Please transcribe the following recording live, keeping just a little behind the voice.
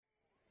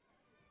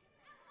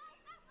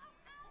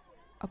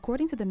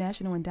According to the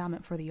National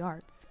Endowment for the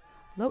Arts,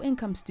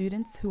 low-income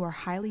students who are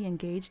highly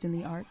engaged in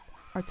the arts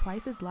are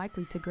twice as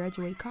likely to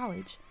graduate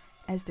college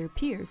as their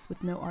peers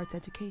with no arts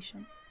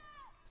education.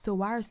 So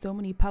why are so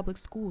many public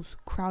schools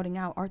crowding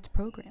out arts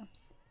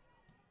programs?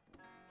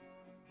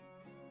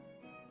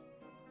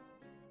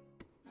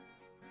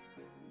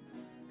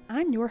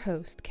 I'm your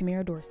host,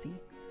 Kamara Dorsey,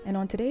 and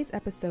on today's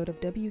episode of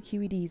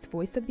WQED's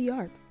Voice of the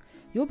Arts,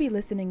 you'll be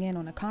listening in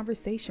on a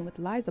conversation with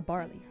Liza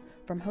Barley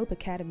from Hope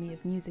Academy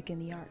of Music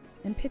and the Arts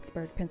in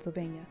Pittsburgh,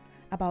 Pennsylvania,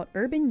 about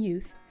urban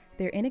youth,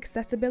 their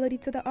inaccessibility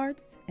to the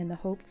arts, and the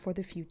hope for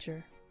the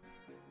future.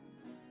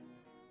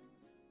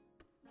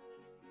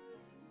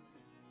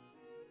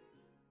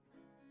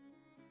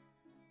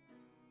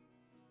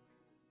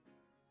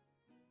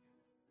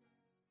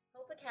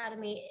 Hope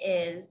Academy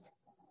is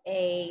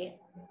a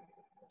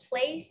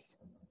place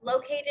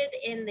located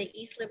in the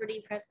East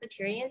Liberty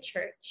Presbyterian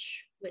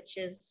Church, which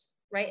is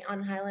right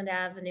on Highland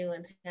Avenue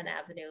and Penn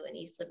Avenue in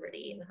East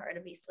Liberty, in the heart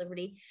of East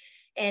Liberty.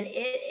 And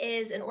it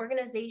is an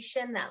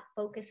organization that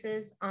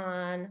focuses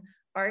on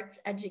arts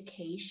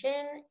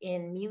education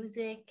in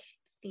music,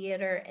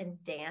 theater,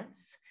 and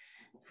dance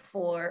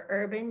for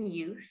urban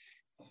youth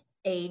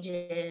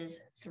ages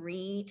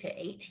 3 to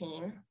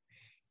 18.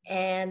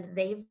 And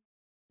they've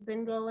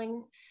been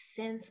going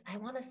since, I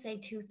want to say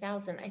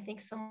 2000, I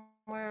think somewhere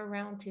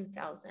around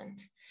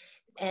 2000,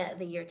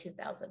 the year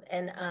 2000.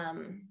 And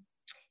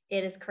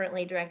it is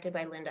currently directed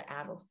by Linda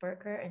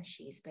Adelsberger, and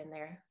she's been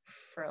there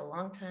for a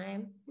long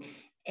time.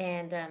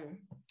 And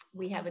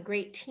we have a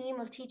great team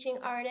of teaching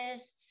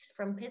artists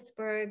from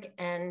Pittsburgh,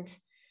 and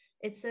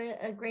it's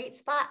a great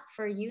spot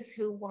for youth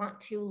who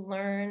want to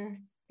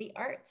learn the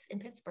arts in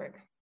Pittsburgh.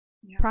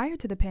 Yeah. Prior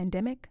to the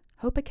pandemic,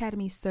 Hope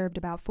Academy served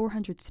about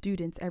 400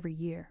 students every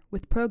year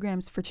with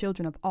programs for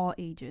children of all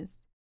ages.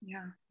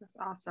 Yeah, that's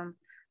awesome.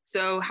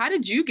 So how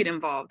did you get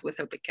involved with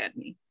Hope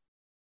Academy?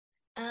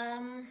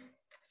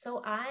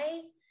 So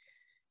I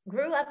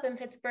grew up in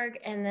Pittsburgh,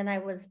 and then I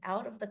was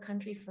out of the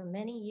country for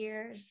many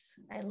years.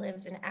 I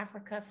lived in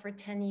Africa for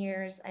 10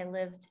 years. I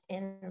lived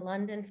in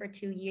London for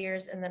 2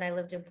 years, and then I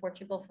lived in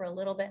Portugal for a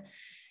little bit.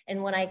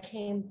 And when I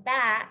came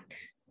back,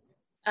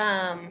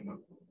 I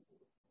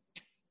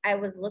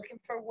was looking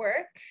for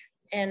work,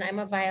 and I'm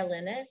a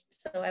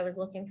violinist, so I was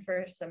looking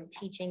for some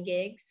teaching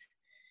gigs.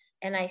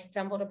 And I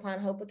stumbled upon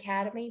Hope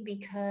Academy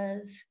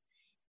because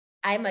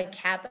I'm a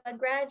Kappa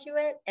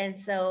graduate. And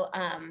so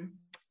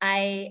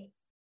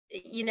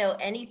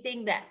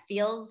anything that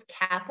feels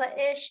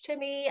Kappa-ish to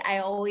me, I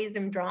always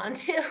am drawn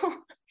to.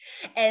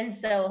 And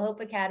so Hope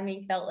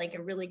Academy felt like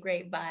a really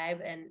great vibe,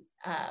 and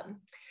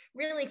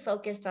really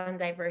focused on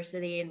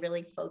diversity and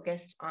really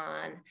focused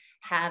on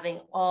having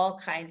all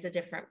kinds of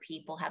different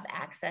people have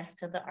access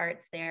to the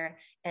arts there.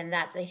 And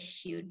that's a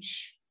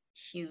huge,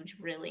 huge,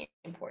 really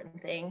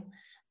important thing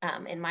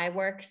in my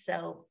work.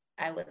 So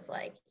I was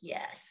like,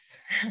 yes.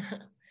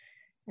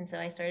 And so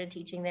I started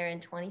teaching there in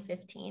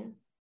 2015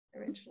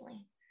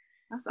 originally.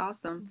 That's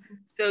awesome.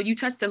 So you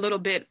touched a little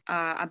bit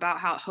about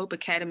how Hope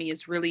Academy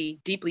is really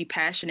deeply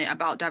passionate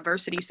about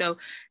diversity. So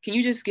can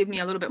you just give me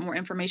a little bit more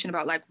information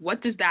about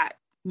what does that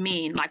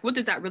mean? What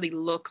does that really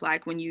look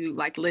like when you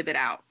live it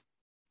out?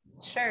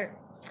 Sure.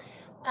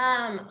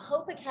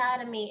 Hope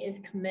Academy is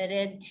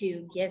committed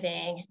to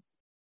giving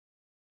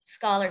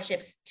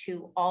scholarships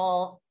to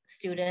all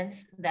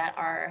students that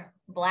are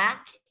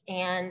Black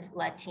and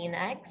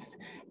Latinx,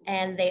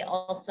 and they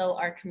also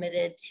are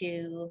committed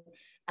to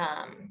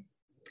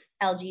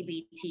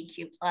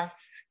LGBTQ plus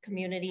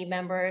community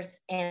members.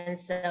 And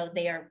so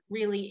they are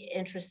really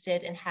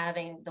interested in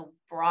having the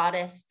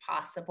broadest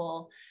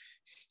possible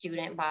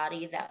student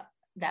body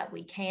that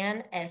we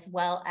can, as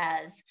well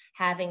as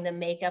having the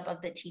makeup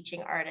of the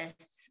teaching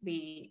artists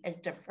be as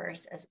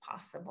diverse as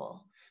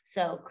possible.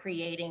 So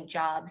creating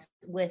jobs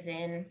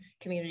within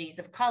communities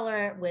of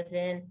color,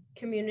 within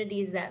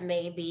communities that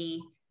may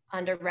be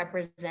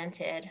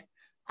underrepresented,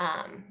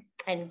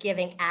 and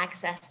giving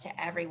access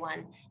to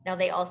everyone. Now,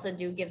 they also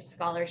do give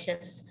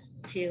scholarships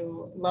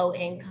to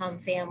low-income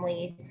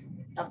families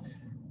of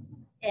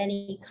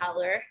any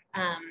color,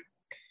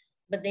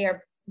 but they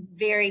are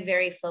very,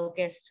 very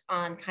focused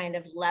on kind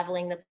of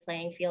leveling the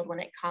playing field when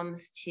it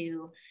comes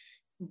to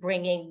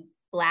bringing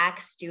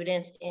Black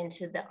students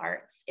into the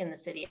arts in the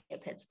city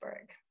of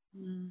Pittsburgh.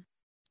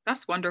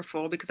 That's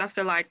wonderful, because I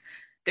feel like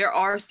there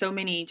are so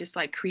many just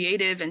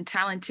creative and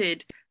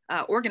talented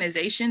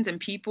organizations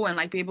and people, and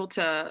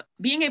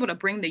being able to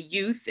bring the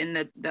youth and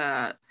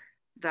the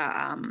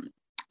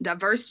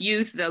diverse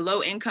youth, the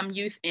low income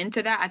youth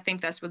into that. I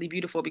think that's really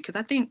beautiful, because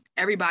I think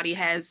everybody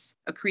has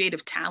a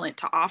creative talent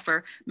to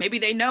offer. Maybe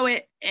they know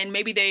it and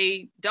maybe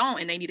they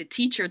don't, and they need a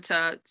teacher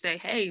to say,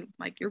 hey,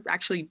 you're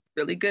actually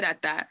really good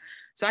at that.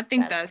 So I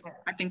think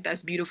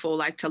that's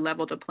beautiful, to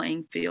level the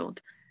playing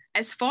field.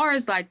 As far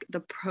as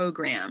the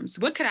programs,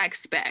 what could I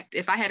expect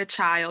if I had a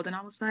child and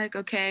I was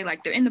okay,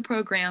 they're in the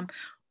program,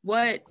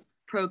 what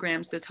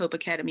programs does Hope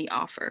Academy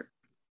offer?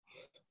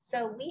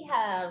 So we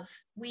have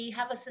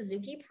a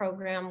Suzuki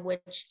program,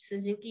 which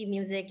Suzuki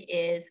music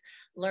is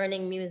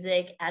learning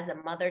music as a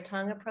mother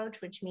tongue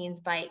approach, which means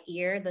by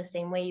ear, the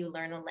same way you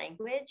learn a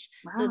language.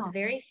 Wow. So it's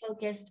very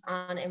focused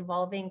on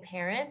involving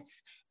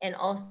parents and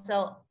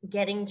also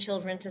getting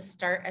children to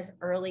start as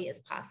early as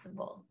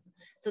possible.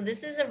 So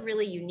this is a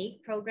really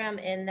unique program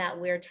in that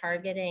we're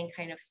targeting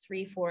kind of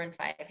 3, 4, and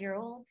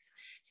 5-year-olds.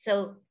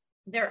 So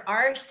there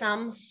are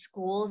some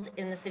schools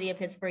in the city of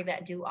Pittsburgh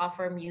that do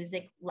offer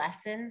music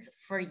lessons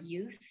for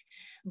youth,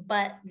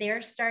 but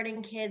they're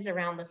starting kids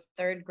around the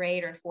 3rd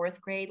grade or 4th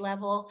grade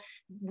level.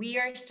 We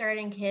are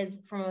starting kids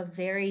from a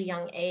very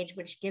young age,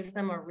 which gives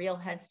them a real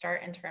head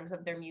start in terms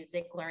of their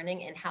music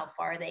learning and how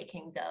far they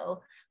can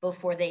go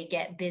before they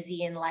get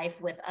busy in life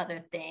with other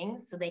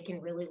things. So they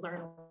can really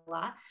learn a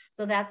lot.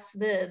 So that's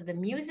the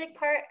music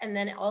part. And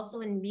then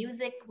also in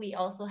music, we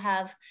also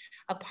have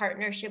a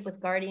partnership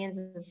with Guardians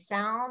of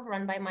Sound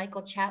run by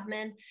Michael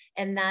Chapman.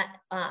 And that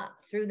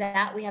through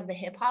that, we have the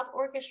Hip Hop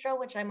Orchestra,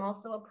 which I'm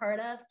also a part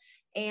of.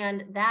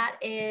 And that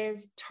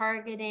is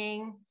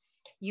targeting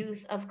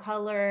youth of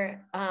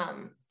color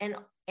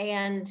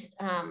and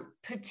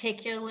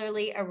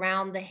particularly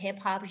around the hip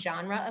hop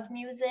genre of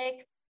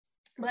music,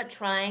 but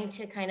trying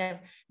to kind of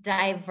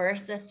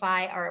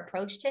diversify our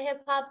approach to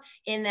hip hop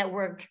in that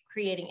we're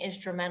creating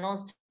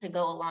instrumentals to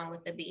go along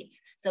with the beats.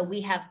 So we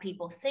have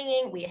people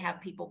singing, we have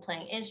people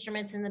playing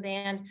instruments in the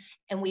band,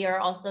 and we are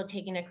also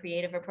taking a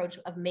creative approach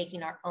of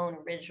making our own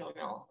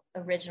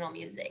original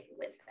music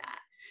with that.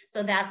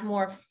 So that's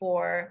more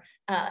for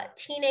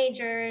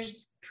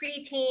teenagers,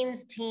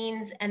 preteens,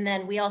 teens, and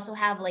then we also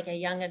have like a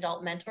young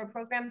adult mentor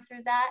program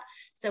through that.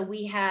 So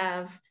we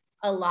have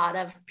a lot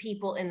of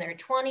people in their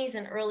 20s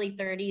and early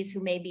 30s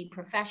who may be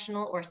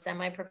professional or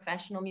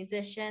semi-professional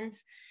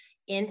musicians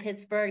in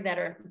Pittsburgh that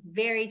are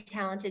very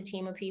talented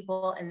team of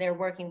people, and they're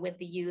working with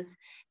the youth.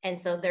 And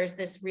so there's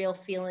this real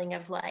feeling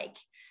of like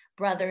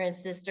brother and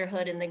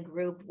sisterhood in the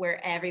group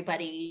where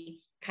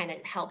everybody kind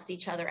of helps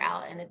each other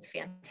out, and it's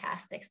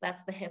fantastic. So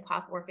that's the Hip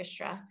Hop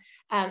Orchestra.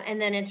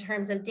 And then in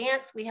terms of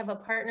dance, we have a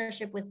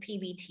partnership with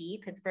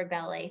PBT, Pittsburgh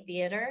Ballet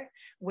Theater,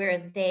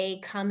 where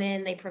they come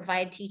in, they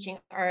provide teaching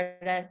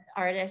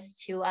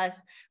artists to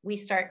us. We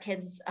start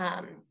kids,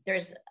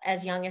 there's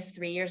as young as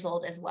 3 years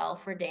old as well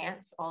for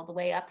dance, all the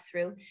way up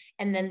through.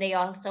 And then they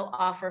also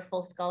offer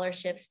full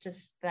scholarships to,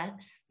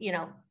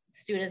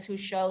 students who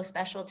show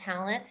special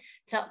talent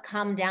to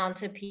come down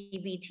to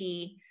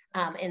PBT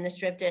in the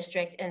Strip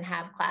District and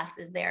have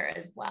classes there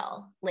as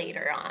well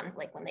later on,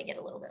 like when they get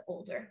a little bit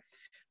older.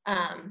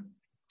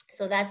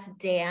 So that's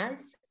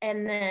dance.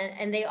 And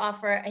they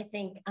offer, I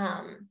think,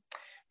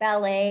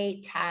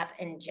 ballet, tap,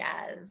 and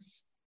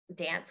jazz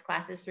dance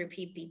classes through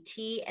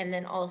PBT. And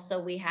then also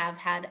we have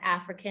had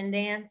African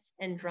dance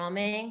and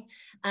drumming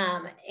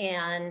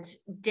and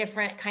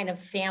different kind of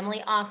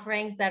family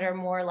offerings that are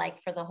more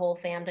like for the whole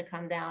fam to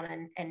come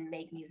down and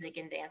make music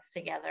and dance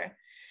together.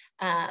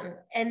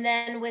 And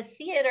then with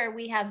theater,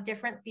 we have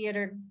different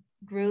theater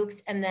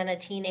groups and then a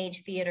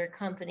teenage theater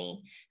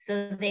company.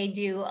 So they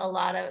do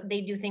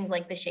things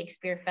like the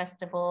Shakespeare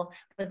Festival,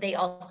 but they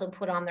also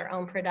put on their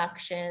own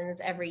productions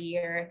every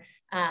year.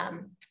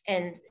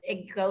 And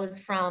it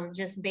goes from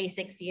just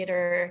basic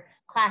theater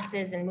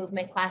classes and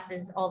movement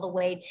classes all the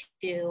way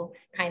to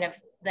kind of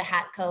the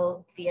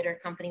Hatco Theater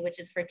Company, which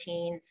is for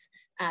teens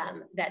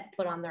that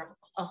put on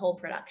a whole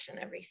production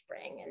every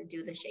spring and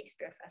do the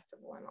Shakespeare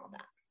Festival and all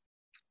that.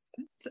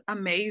 It's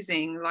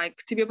amazing,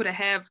 like to be able to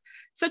have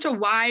such a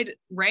wide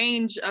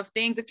range of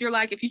things. If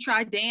you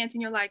try dance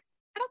and you're like,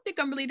 I don't think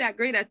I'm really that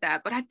great at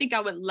that, but I think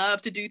I would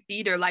love to do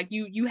theater. Like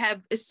you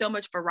have, it's so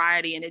much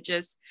variety, and it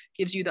just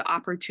gives you the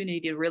opportunity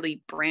to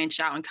really branch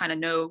out and kind of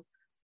know,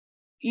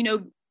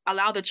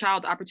 allow the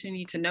child the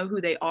opportunity to know who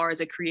they are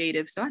as a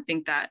creative. So I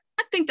think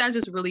that's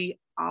just really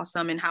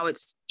awesome, and how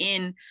it's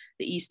in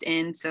the East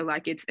End. So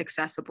like it's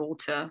accessible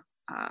to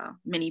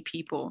many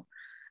people.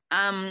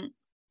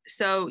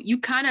 So you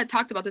kind of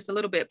talked about this a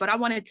little bit, but I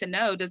wanted to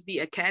know, does the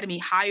Academy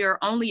hire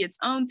only its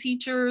own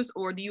teachers,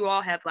 or do you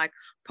all have like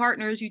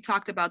partners? You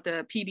talked about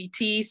the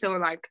PBT, so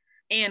like,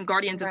 and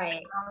Guardians of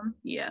Sound.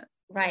 Yeah.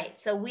 Right.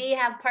 So we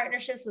have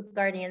partnerships with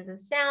Guardians of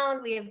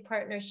Sound. We have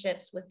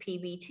partnerships with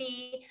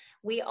PBT.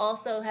 We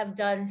also have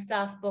done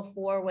stuff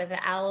before with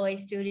the Alloy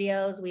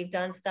Studios. We've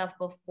done stuff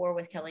before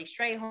with Kelly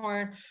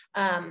Strayhorn.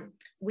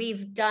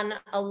 We've done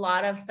a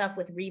lot of stuff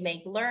with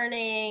Remake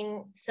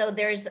Learning. So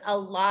there's a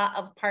lot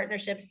of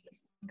partnerships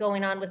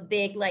going on with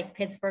big like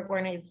Pittsburgh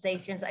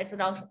organizations.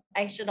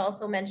 I should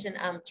also mention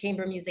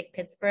Chamber Music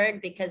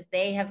Pittsburgh, because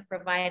they have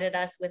provided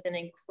us with an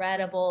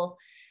incredible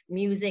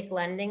music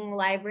lending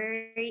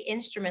library,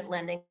 instrument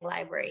lending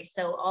library.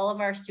 So all of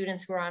our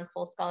students who are on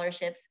full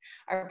scholarships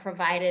are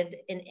provided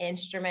an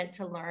instrument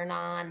to learn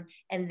on,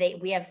 and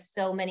we have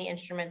so many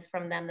instruments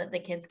from them that the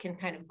kids can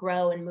kind of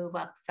grow and move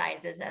up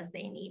sizes as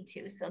they need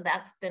to. So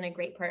that's been a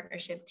great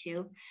partnership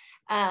too.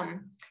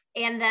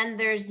 And then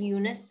there's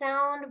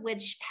Unisound,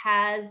 which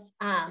has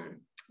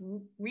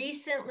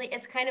recently,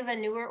 it's kind of a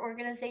newer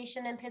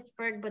organization in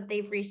Pittsburgh, but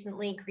they've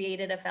recently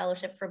created a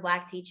fellowship for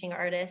Black teaching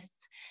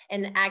artists.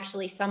 And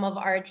actually some of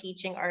our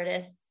teaching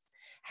artists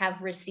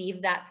have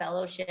received that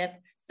fellowship.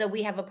 So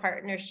we have a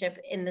partnership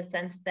in the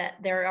sense that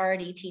they're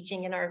already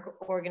teaching in our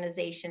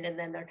organization, and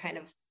then they're kind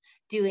of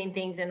doing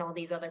things in all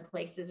these other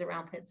places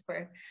around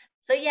Pittsburgh.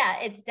 So yeah,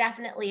 it's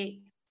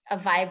definitely a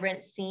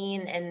vibrant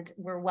scene, and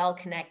we're well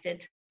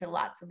connected to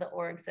lots of the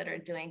orgs that are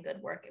doing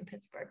good work in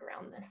Pittsburgh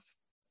around this.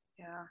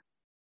 Yeah,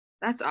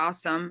 that's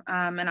awesome.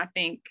 And I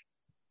think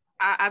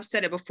I've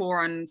said it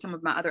before on some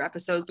of my other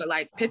episodes, but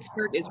like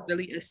Pittsburgh is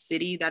really a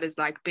city that is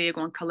like big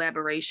on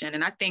collaboration.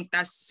 And I think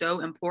that's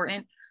so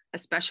important,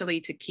 especially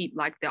to keep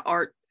like the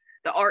art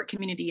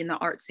community and the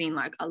art scene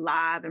like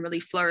alive and really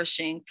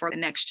flourishing for the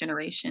next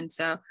generation.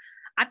 So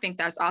I think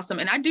that's awesome.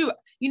 And I do,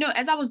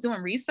 as I was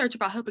doing research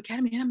about Hope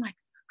Academy, and I'm like,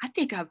 I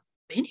think I've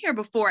been here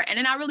before. And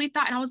then I really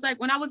thought, and I was like,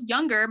 when I was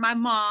younger, my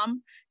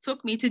mom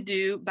took me to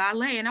do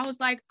ballet. And I was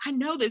like, I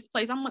know this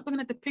place. I'm looking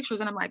at the pictures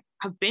and I'm like,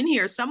 I've been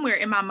here somewhere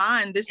in my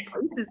mind. This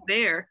place is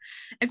there.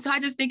 And so I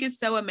just think it's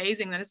so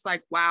amazing that it's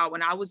like, wow,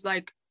 when I was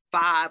like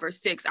 5 or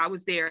 6, I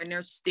was there, and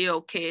there's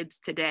still kids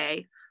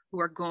today who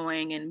are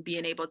going and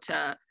being able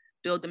to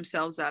build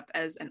themselves up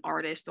as an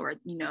artist or,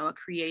 a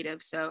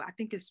creative. So I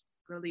think it's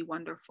really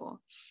wonderful.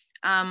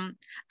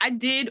 I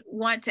did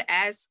want to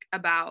ask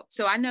about,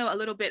 so I know a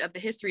little bit of the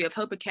history of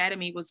Hope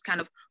Academy was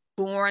kind of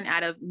born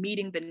out of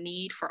meeting the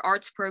need for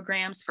arts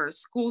programs for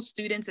school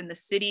students in the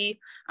city,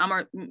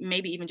 or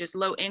maybe even just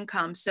low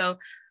income. So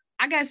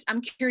I guess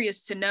I'm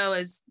curious to know,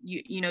 as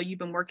you've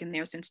been working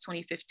there since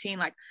 2015,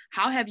 like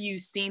how have you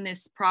seen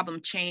this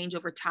problem change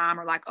over time,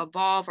 or like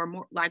evolve, or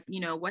more like,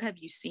 what have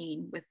you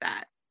seen with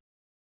that?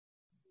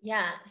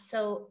 Yeah,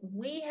 so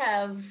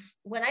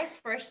when I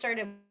first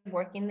started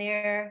working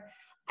there,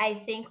 I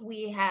think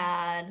we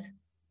had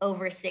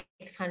over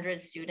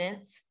 600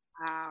 students.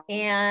 Wow.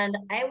 And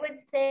I would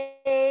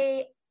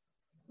say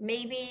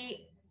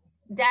maybe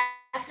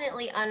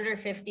definitely under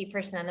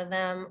 50% of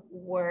them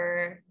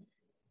were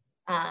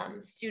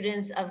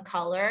students of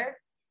color.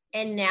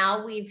 And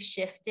now we've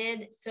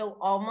shifted. So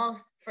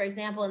almost, for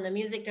example, in the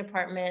music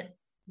department,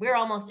 we're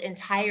almost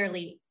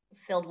entirely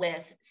filled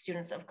with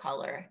students of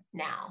color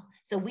now.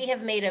 So we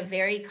have made a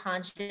very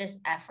conscious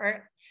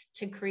effort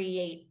to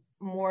create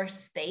more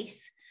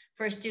space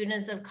for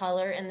students of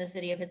color in the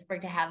city of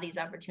Pittsburgh to have these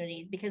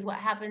opportunities. Because what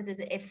happens is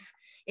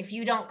if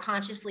you don't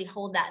consciously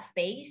hold that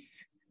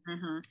space,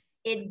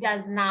 it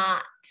does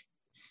not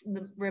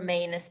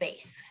remain a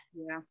space.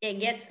 Yeah. It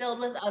gets filled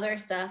with other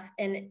stuff,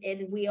 and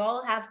we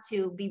all have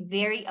to be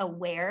very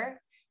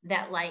aware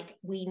that like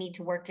we need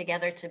to work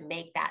together to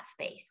make that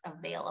space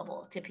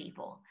available to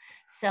people.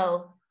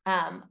 So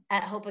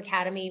at Hope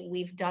Academy,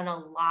 we've done a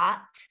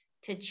lot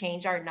to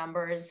change our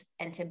numbers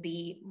and to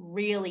be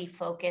really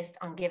focused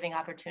on giving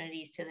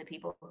opportunities to the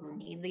people who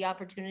need the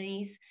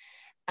opportunities.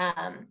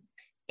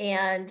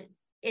 And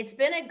it's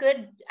been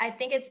I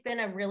think it's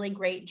been a really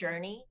great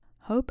journey.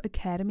 Hope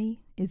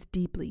Academy is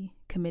deeply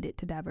committed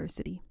to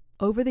diversity.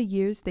 Over the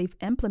years, they've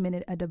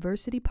implemented a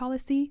diversity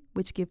policy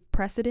which gives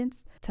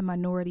precedence to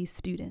minority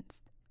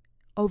students.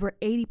 Over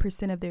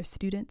 80% of their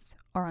students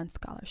are on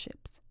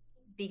scholarships.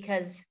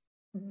 Because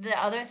the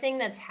other thing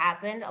that's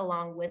happened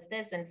along with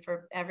this, and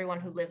for everyone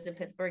who lives in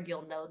Pittsburgh,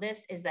 you'll know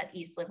this, is that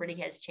East Liberty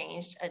has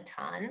changed a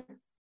ton.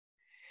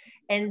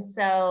 And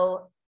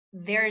so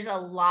there's a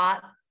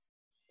lot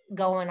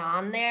going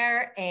on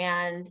there.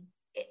 And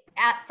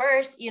at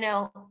first,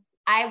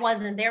 I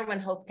wasn't there when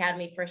Hope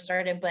Academy first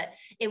started, but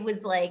it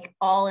was like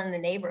all in the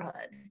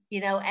neighborhood.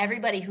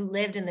 Everybody who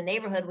lived in the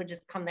neighborhood would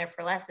just come there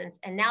for lessons.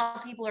 And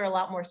now people are a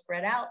lot more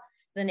spread out.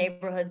 The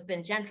neighborhood's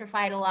been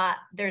gentrified a lot.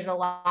 There's a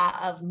lot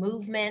of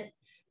movement.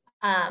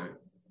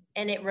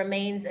 And it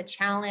remains a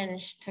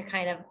challenge to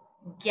kind of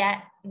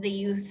get the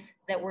youth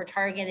that we're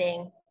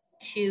targeting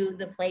to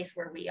the place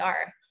where we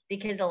are,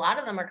 because a lot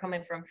of them are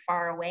coming from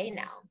far away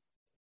now.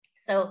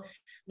 So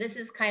this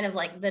is kind of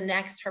like the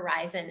next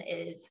horizon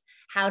is,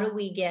 how do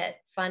we get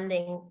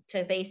funding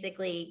to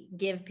basically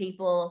give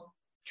people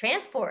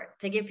transport,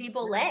 to give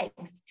people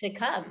legs to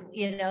come,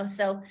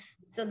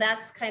 so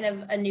that's kind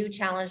of a new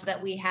challenge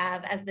that we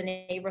have as the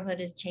neighborhood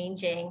is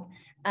changing.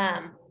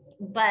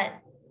 But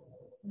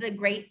the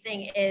great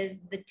thing is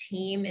the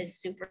team is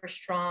super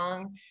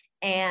strong,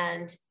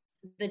 and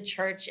the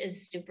church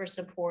is super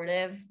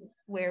supportive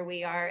where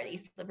we are at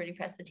East Liberty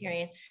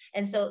Presbyterian.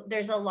 And so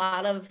there's a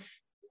lot of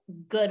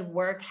good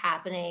work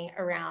happening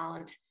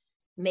around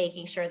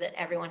making sure that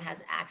everyone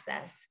has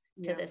access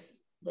to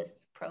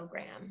this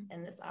program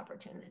and this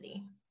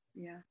opportunity.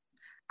 Yeah.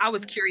 I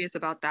was curious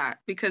about that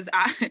because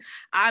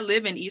I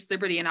live in East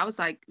Liberty, and I was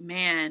like,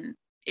 man,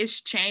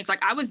 it's changed.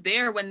 Like I was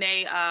there when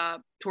they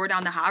tore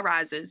down the high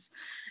rises.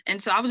 And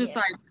so I was just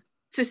like,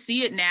 to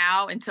see it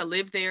now and to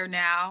live there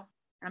now,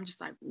 I'm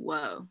just like,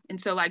 whoa. And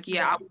so like,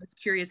 I was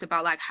curious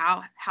about like,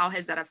 how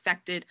has that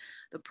affected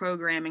the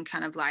program, and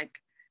kind of like,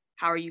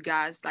 how are you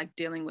guys like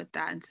dealing with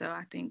that? And so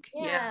I think,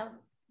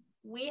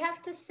 we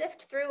have to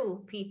sift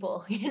through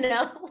people,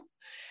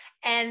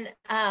 and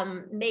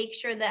make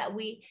sure that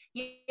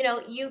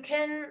you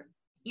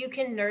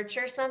can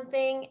nurture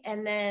something,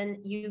 and then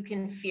you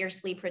can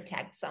fiercely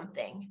protect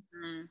something,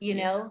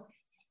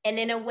 and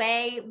in a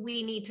way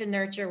we need to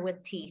nurture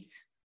with teeth,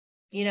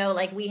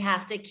 like we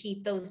have to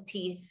keep those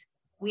teeth.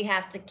 We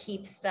have to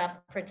keep stuff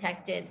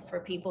protected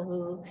for people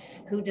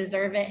who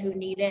deserve it, who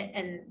need it.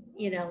 And,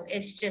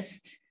 it's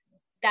just,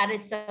 that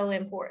is so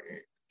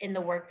important in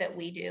the work that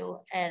we do.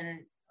 And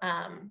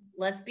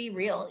let's be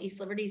real,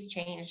 East Liberty's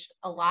changed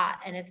a lot,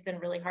 and it's been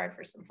really hard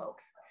for some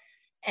folks.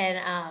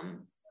 And,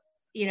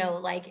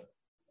 like,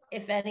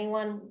 if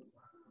anyone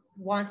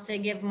wants to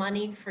give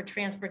money for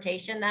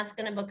transportation, that's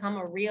going to become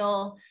a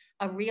real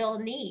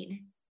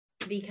need,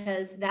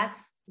 because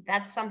that's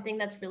something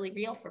that's really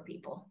real for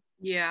people.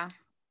 Yeah.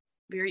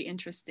 Very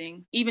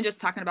interesting. Even just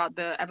talking about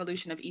the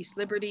evolution of East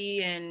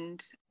Liberty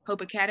and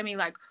Hope Academy,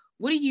 like,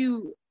 what do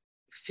you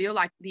feel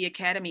like the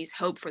Academy's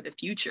hope for the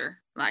future,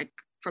 like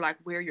for like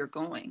where you're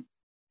going?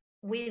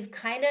 We've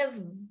kind of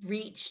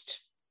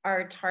reached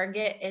our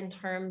target in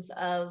terms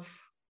of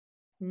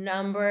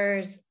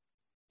numbers,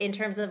 in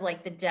terms of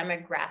like the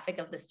demographic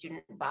of the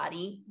student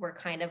body. We're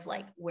kind of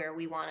like where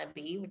we want to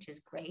be, which is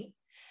great.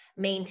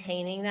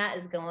 Maintaining that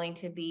is going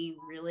to be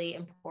really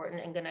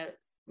important and going to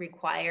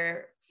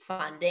require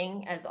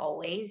funding, as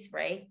always,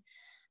 right?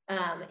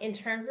 In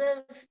terms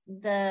of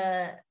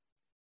the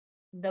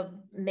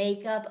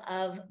makeup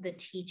of the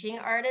teaching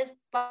artist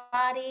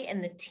body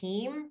and the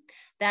team,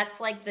 that's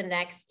like the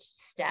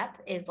next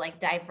step, is like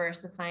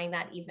diversifying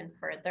that even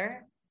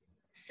further.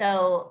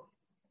 So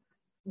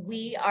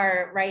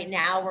right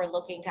now we're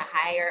looking to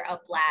hire a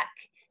Black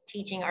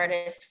teaching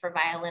artist for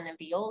violin and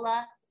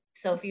viola.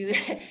 So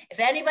if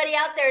anybody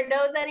out there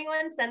knows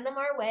anyone, send them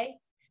our way.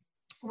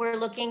 We're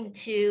looking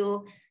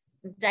to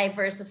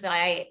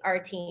diversify our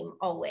team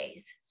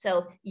always.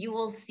 So you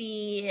will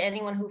see,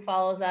 anyone who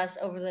follows us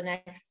over the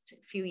next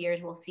few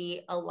years will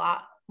see a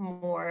lot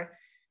more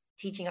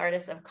teaching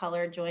artists of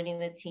color joining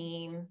the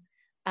team.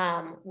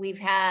 We've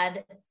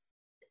had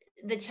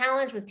the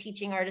challenge with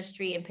teaching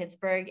artistry in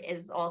Pittsburgh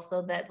is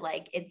also that,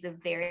 like, it's a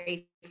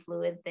very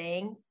fluid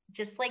thing,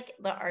 just like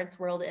the arts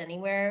world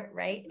anywhere,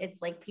 right?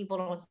 It's like people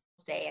don't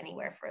stay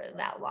anywhere for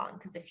that long,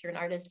 because if you're an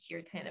artist,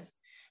 you're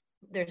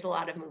there's a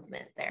lot of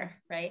movement there,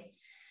 right?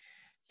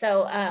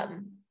 So,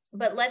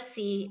 but let's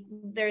see,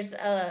 there's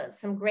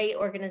some great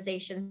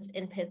organizations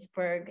in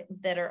Pittsburgh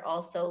that are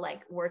also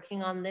like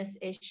working on this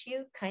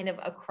issue kind of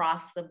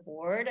across the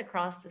board,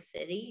 across the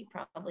city,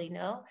 you probably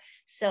know.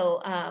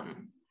 So,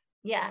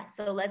 yeah,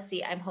 so let's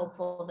see, I'm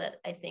hopeful that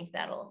I think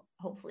that'll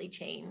hopefully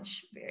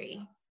change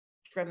very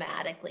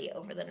dramatically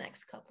over the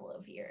next couple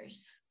of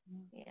years.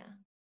 Yeah.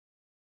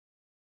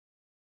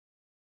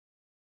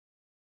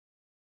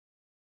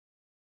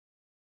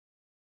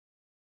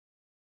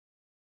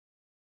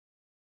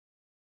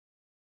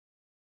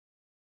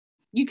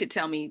 You could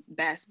tell me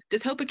best.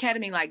 Does Hope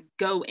Academy like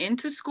go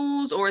into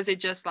schools, or is it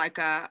just like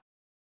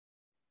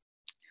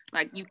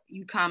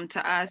you come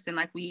to us and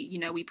like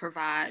we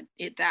provide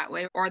it that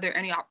way? Or are there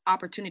any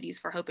opportunities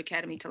for Hope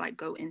Academy to like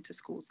go into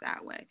schools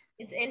that way?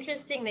 It's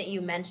interesting that you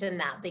mentioned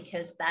that,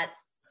 because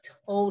that's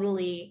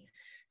totally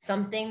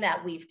something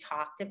that we've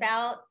talked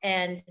about,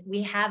 and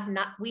we have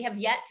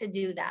yet to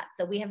do that.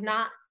 So we have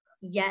not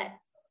yet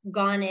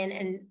gone in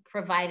and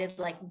provided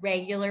like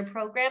regular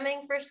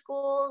programming for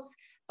schools.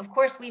 Of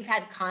course, we've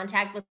had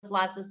contact with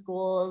lots of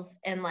schools,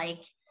 and like,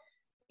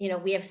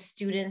 we have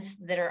students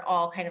that are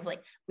all kind of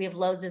like, we have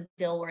loads of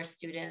Dilworth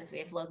students, we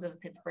have loads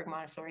of Pittsburgh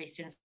Montessori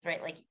students,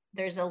 right? Like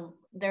there's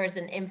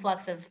an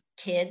influx of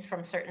kids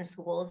from certain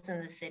schools in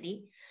the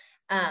city,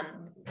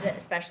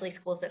 especially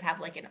schools that have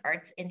like an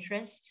arts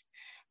interest.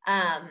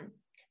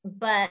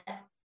 But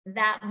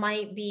that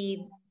might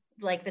be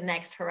like the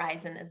next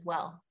horizon as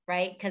well,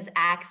 right? Because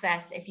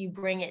access, if you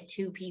bring it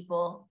to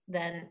people,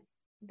 then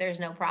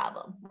there's no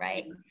problem,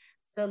 right?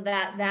 So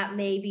that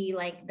may be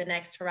like the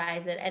next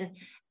horizon.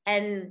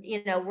 And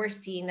we're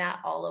seeing that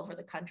all over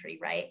the country,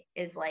 right?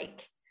 Is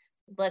like,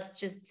 let's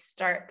just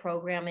start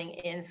programming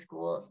in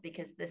schools,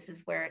 because this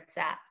is where it's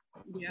at.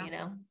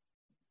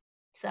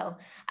 So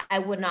I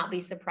would not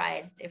be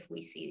surprised if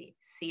we see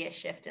a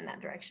shift in that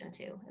direction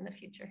too in the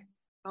future.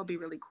 That'll be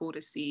really cool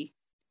to see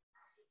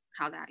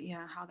how that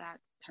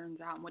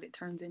turns out and what it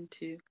turns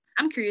into.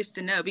 I'm curious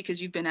to know,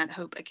 because you've been at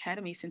Hope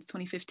Academy since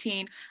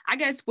 2015, I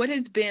guess, what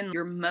has been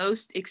your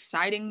most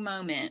exciting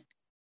moment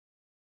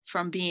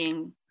from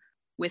being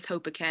with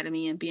Hope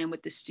Academy and being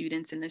with the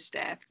students and the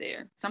staff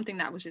there? Something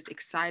that was just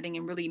exciting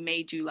and really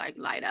made you like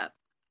light up.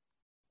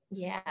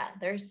 Yeah,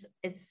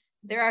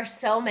 there are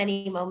so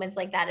many moments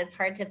like that. It's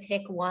hard to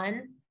pick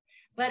one.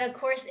 But of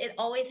course, it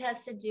always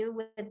has to do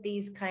with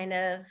these kind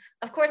of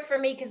course, for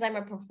me, because I'm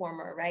a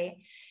performer, right?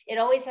 It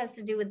always has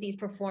to do with these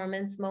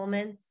performance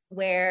moments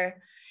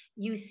where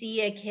you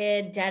see a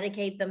kid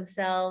dedicate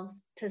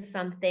themselves to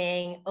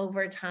something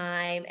over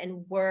time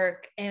and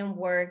work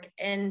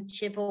and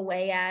chip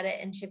away at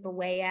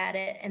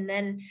it. And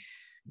then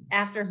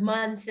after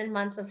months and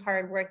months of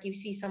hard work, you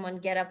see someone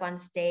get up on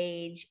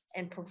stage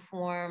and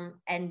perform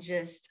and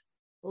just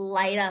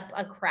light up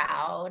a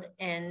crowd.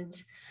 And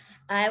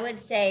I would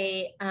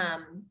say,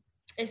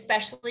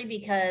 especially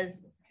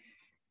because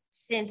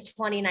since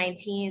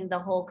 2019, the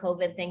whole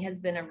COVID thing has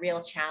been a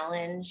real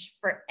challenge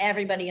for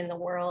everybody in the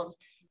world.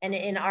 And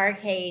in our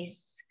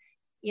case,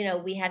 you know,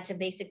 we had to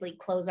basically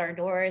close our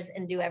doors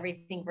and do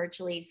everything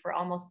virtually for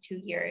almost 2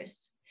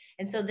 years.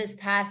 And so this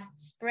past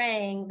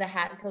spring, the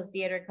Hatco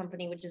Theater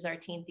Company, which is our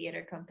teen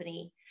theater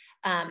company,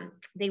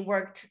 they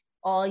worked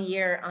all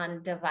year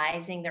on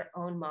devising their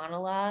own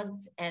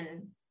monologues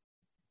and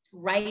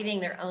writing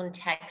their own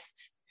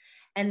text.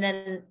 And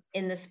then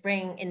in the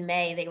spring, in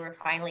May, they were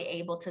finally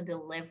able to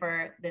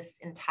deliver this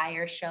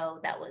entire show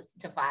that was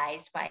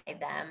devised by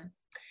them.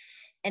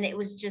 And it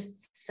was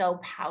just so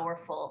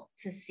powerful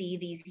to see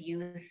these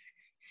youth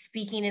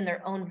speaking in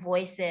their own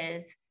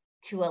voices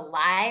to a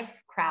live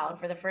crowd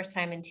for the first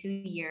time in 2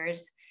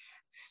 years,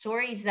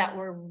 stories that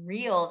were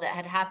real, that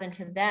had happened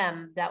to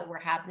them, that were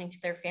happening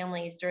to their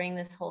families during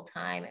this whole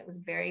time. It was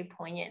very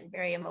poignant and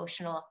very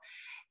emotional.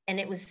 And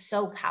it was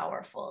so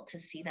powerful to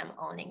see them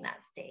owning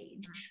that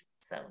stage.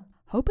 So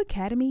Hope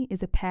Academy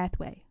is a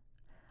pathway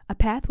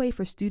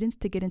for students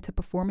to get into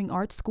performing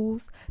arts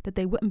schools that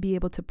they wouldn't be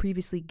able to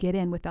previously get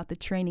in without the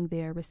training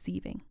they're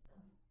receiving.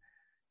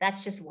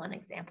 That's just one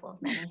example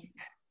of many.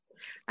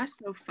 That's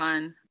so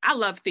fun. I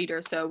love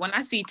theater. So when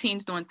I see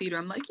teens doing theater,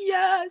 I'm like,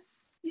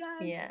 yes.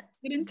 Yeah.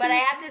 But I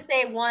have to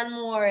say one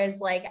more is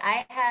like,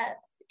 I had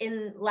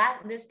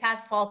this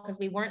past fall, because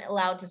we weren't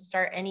allowed to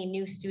start any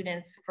new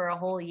students for a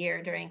whole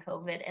year during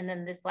COVID. And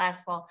then this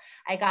last fall,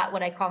 I got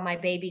what I call my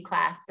baby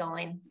class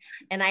going.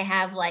 And I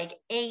have like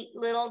 8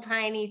 little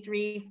tiny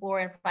 3, 4,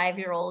 and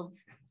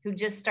 5-year-olds who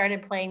just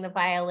started playing the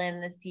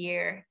violin this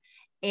year.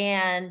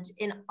 And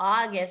in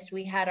August,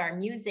 we had our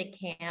music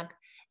camp,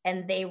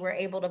 and they were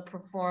able to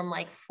perform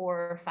like 4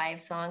 or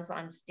 5 songs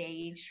on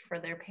stage for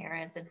their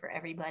parents and for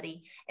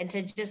everybody. And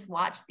to just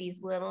watch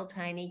these little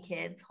tiny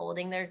kids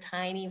holding their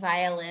tiny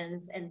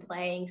violins and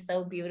playing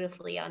so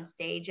beautifully on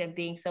stage and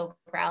being so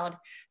proud,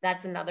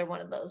 that's another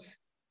one of those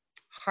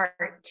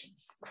heart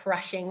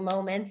crushing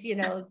moments, you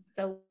know,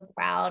 so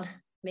proud,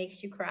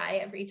 makes you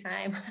cry every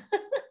time.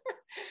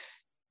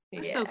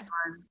 It's so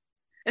fun.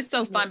 It's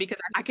so fun because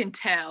I can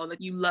tell that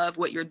you love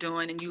what you're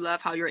doing and you love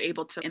how you're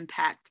able to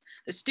impact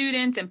the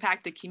students,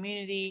 impact the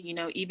community, you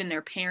know, even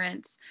their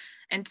parents.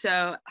 And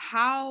so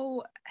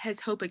how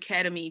has Hope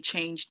Academy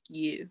changed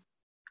you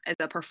as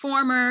a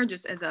performer,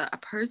 just as a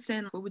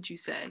person? What would you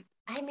say?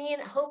 I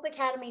mean, Hope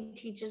Academy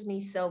teaches me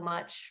so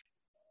much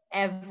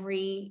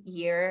every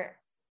year,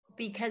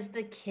 because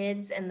the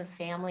kids and the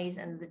families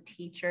and the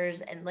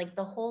teachers and like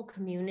the whole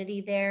community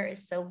there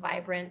is so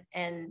vibrant,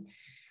 and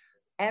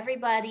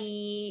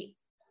everybody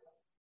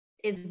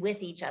is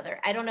with each other.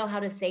 I don't know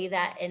how to say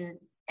that in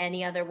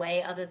any other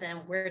way other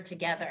than we're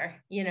together,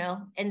 you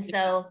know? And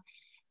so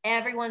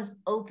everyone's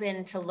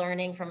open to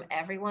learning from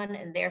everyone.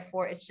 And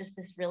therefore it's just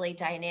this really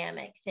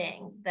dynamic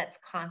thing that's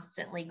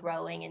constantly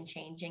growing and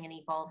changing and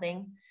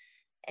evolving.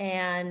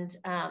 And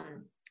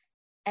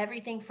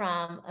everything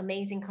from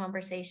amazing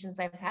conversations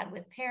I've had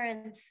with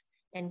parents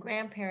and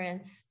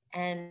grandparents,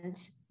 and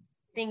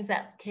things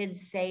that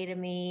kids say to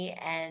me,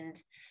 and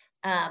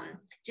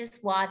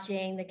just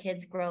watching the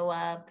kids grow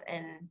up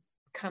and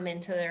come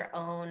into their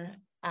own,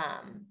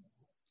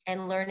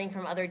 and learning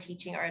from other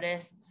teaching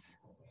artists.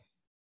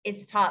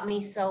 It's taught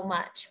me so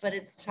much, but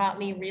it's taught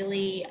me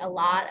really a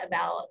lot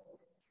about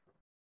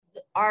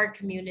our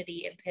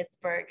community in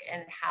Pittsburgh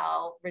and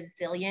how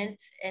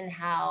resilient and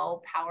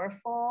how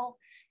powerful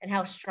and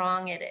how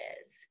strong it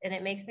is. And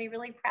it makes me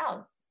really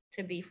proud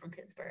to be from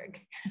Pittsburgh.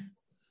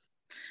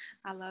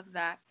 I love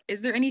that.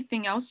 Is there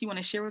anything else you want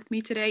to share with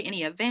me today?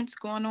 Any events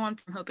going on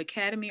from Hope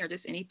Academy, or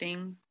just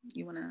anything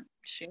you want to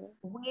share?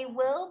 We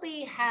will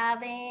be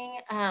having,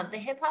 the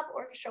Hip Hop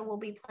Orchestra will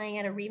be playing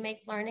at a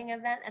Remake Learning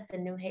event at the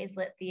New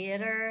Hazlet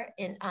Theater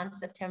on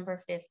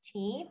September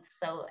 15th.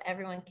 So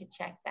everyone could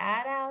check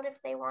that out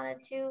if they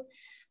wanted to.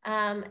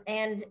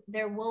 And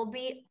there will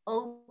be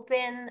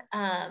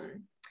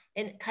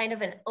in kind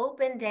of an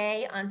open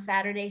day on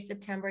Saturday,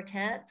 September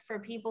 10th, for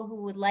people who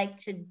would like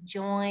to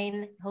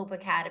join Hope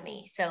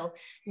Academy. So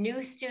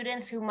new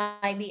students who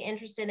might be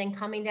interested in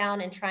coming down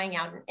and trying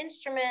out an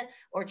instrument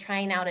or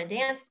trying out a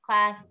dance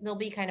class, there'll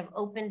be kind of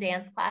open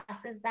dance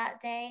classes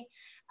that day.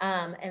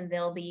 And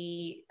there'll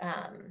be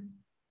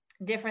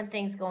different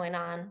things going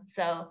on.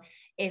 So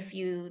if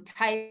you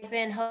type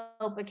in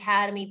Hope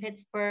Academy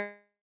Pittsburgh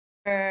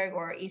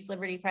or East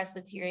Liberty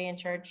Presbyterian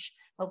Church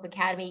Hope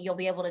Academy, you'll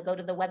be able to go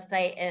to the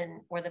website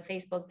or the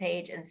Facebook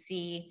page and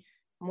see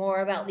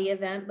more about the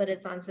event. But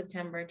it's on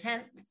September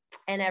 10th,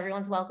 and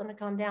everyone's welcome to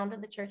come down to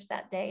the church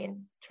that day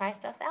and try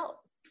stuff out.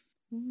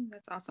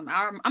 That's awesome.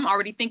 I'm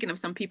already thinking of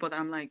some people that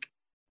I'm like,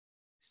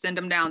 send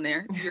them down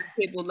there. Your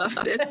kid will love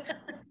this.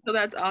 So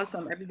that's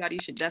awesome. Everybody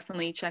should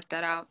definitely check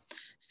that out.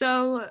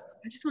 So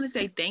I just want to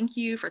say thank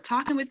you for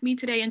talking with me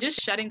today and just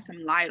shedding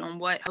some light on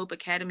what Hope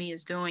Academy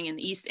is doing in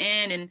the East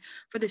End and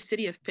for the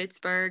city of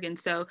Pittsburgh. And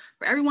so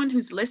for everyone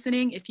who's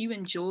listening, if you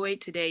enjoyed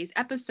today's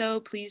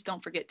episode, please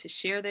don't forget to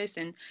share this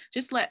and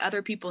just let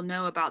other people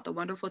know about the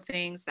wonderful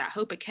things that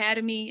Hope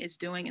Academy is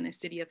doing in the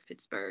city of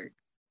Pittsburgh.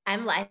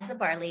 I'm Liza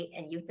Barley,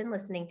 and you've been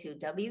listening to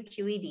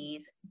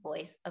WQED's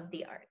Voice of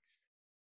the Arts.